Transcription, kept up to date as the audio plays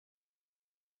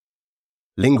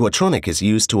LINGUATRONIC is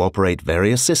used to operate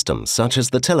various systems such as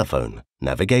the telephone,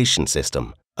 navigation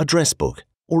system, address book,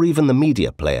 or even the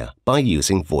media player by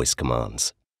using voice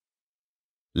commands.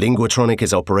 LINGUATRONIC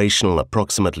is operational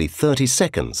approximately 30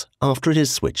 seconds after it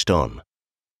is switched on.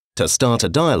 To start a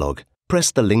dialogue,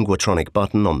 press the LINGUATRONIC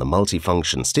button on the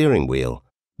multifunction steering wheel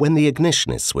when the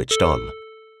ignition is switched on.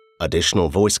 Additional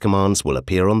voice commands will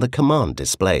appear on the command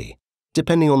display,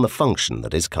 depending on the function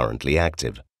that is currently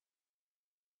active.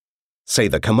 Say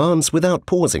the commands without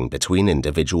pausing between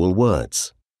individual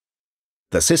words.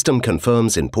 The system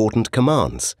confirms important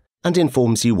commands and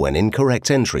informs you when incorrect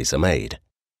entries are made.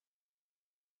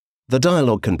 The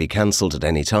dialogue can be cancelled at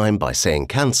any time by saying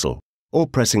cancel or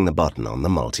pressing the button on the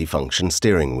multifunction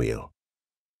steering wheel.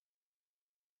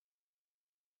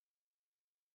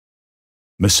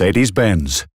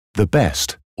 Mercedes-Benz, the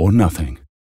best or nothing.